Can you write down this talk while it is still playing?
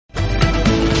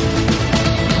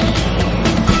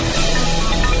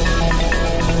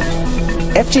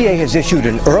FDA has issued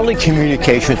an early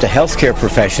communication to healthcare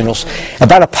professionals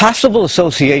about a possible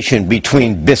association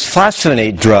between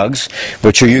bisphosphonate drugs,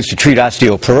 which are used to treat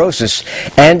osteoporosis,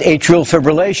 and atrial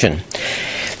fibrillation.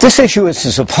 This issue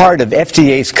is a part of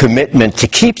FDA's commitment to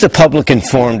keep the public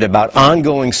informed about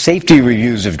ongoing safety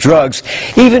reviews of drugs,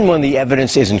 even when the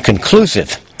evidence isn't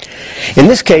conclusive. In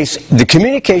this case, the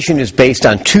communication is based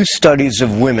on 2 studies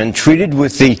of women treated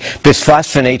with the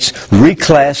bisphosphonates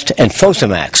Reclast and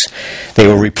Fosamax. They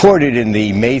were reported in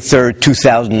the May 3,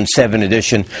 2007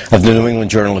 edition of the New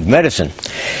England Journal of Medicine.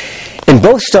 In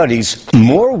both studies,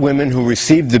 more women who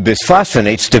received the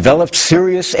bisphosphonates developed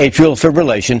serious atrial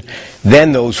fibrillation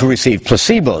than those who received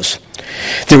placebos.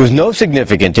 There was no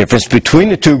significant difference between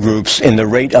the 2 groups in the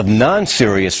rate of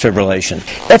non-serious fibrillation.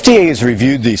 FDA has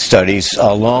reviewed these studies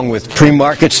along with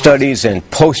pre-market studies and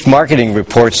post-marketing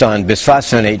reports on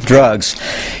bisphosphonate drugs,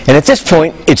 and at this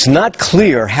point it's not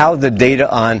clear how the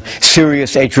data on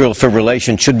serious atrial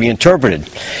fibrillation should be interpreted.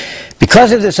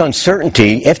 Because of this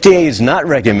uncertainty, FDA is not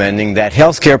recommending that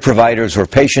healthcare providers or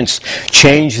patients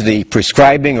change the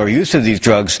prescribing or use of these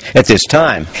drugs at this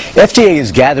time. FDA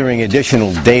is gathering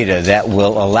additional data that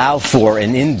will allow for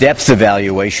an in-depth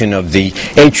evaluation of the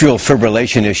atrial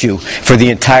fibrillation issue for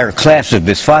the entire class of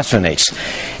bisphosphonates.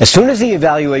 As soon as the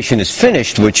evaluation is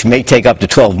finished, which may take up to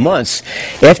 12 months,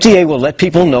 FDA will let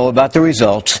people know about the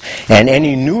results and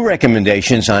any new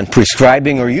recommendations on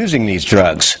prescribing or using these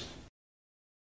drugs.